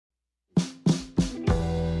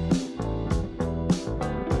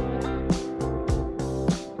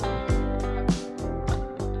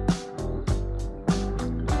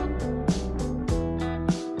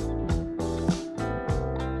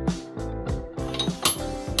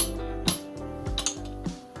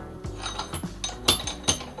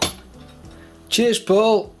Cheers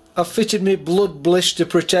Paul, I've fitted me blood blister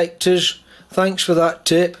protectors, thanks for that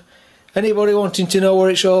tip. Anybody wanting to know what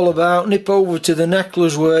it's all about, nip over to the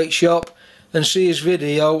Knackler's workshop and see his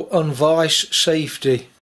video on vice safety.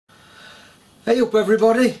 Hey up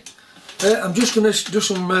everybody, I'm just going to do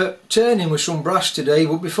some turning with some brass today,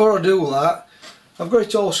 but before I do that, I've got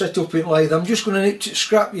it all set up in lathe. I'm just going to nip to the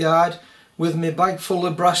scrapyard with my bag full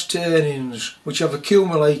of brass turnings, which I've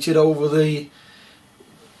accumulated over the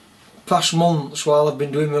past months while I've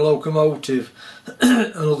been doing my locomotive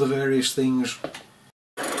and other various things.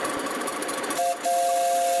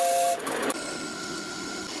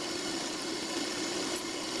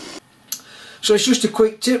 So it's just a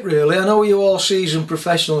quick tip really. I know you all seasoned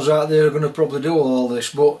professionals out there are going to probably do all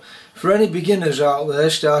this, but for any beginners out there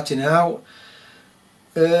starting out,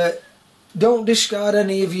 don't discard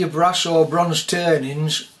any of your brass or bronze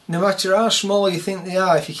turnings, no matter how small you think they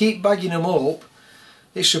are. If you keep bagging them up,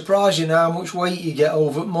 it's surprising how much weight you get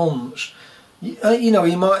over months. You know,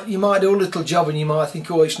 you might do a little job and you might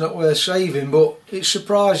think, oh, it's not worth saving, but it's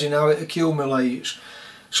surprising how it accumulates.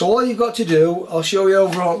 So all you've got to do, I'll show you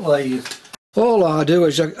over on lathe. All I do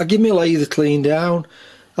is I give my lathe a clean down,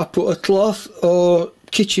 I put a cloth or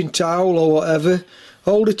kitchen towel or whatever,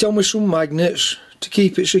 hold it on with some magnets to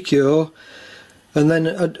keep it secure, and then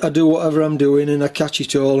I do whatever I'm doing and I catch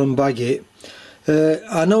it all and bag it.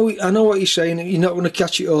 I know what you're saying, you're not going to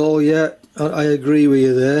catch it all yet, I agree with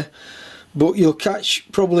you there, but you'll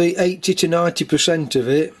catch probably 80 to 90% of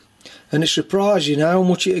it, and it's surprising how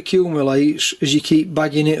much it accumulates as you keep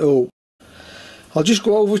bagging it up. I'll just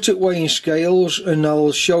go over to weighing scales and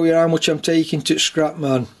I'll show you how much I'm taking to scrap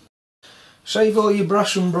man. Save all your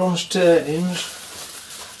brass and bronze turnings.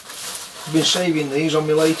 I've been saving these on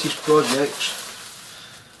my latest projects.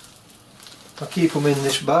 I keep them in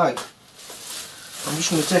this bag. I'm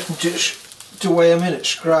just going to take them to weigh them in at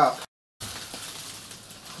scrap.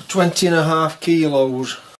 20.5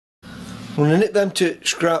 kilos. I'm going to nip them to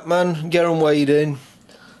scrap man, get them weighed in.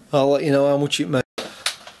 I'll let you know how much it makes.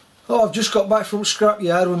 Oh, I've just got back from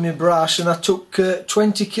scrapyard with my brass and I took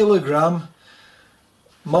 20 kilogram.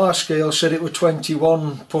 My scale said it was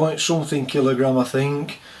 21 point something kilogram, I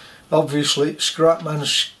think. Obviously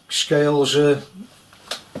scrapman's scales are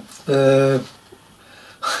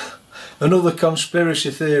another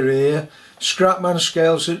conspiracy theory here. Scrapman's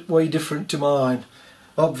scales are way different to mine,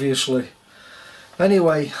 obviously.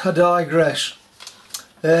 Anyway, I digress.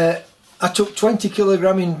 I took 20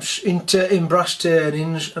 kilogram in brass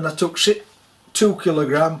turnings, and I took 2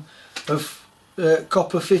 kilogram of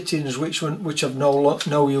copper fittings, which I've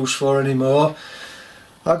no use for anymore.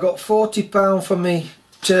 I got £40 for me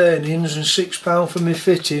turnings and £6 for me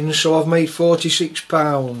fittings, so I've made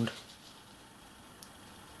 £46.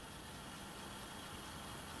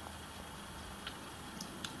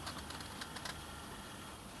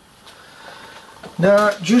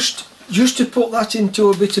 Now, just to put that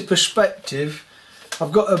into a bit of perspective,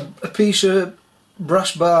 I've got a piece of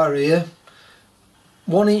brass bar here,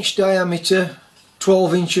 1 inch diameter,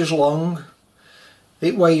 12 inches long.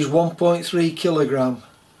 It weighs 1.3 kilogram.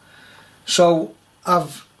 So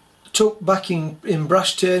I've took back in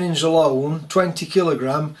brass turnings alone 20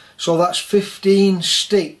 kilogram, so that's 15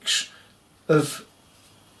 sticks of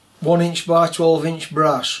 1 inch by 12 inch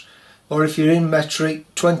brass, or if you're in metric,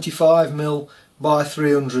 25mm by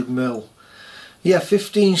 300mm. Yeah,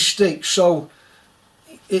 15 sticks, so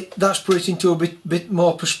that's put it into a bit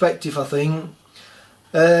more perspective, I think.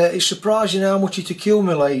 It's surprising how much it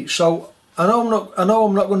accumulates. So I know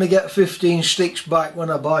I'm not going to get 15 sticks back when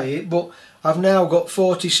I buy it, but I've now got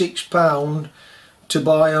 £46 to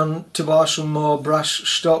buy some more brass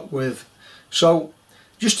stock with. So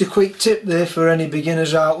just a quick tip there for any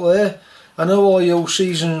beginners out there. I know all you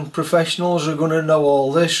seasoned professionals are going to know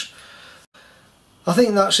all this. I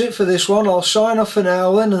think that's it for this one. I'll sign off for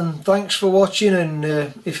now then, and thanks for watching, and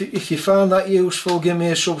if you found that useful, give me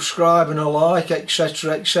a subscribe and a like,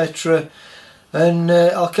 etc, etc, and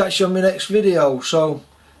I'll catch you on my next video. So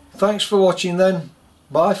thanks for watching then,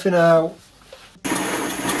 bye for now.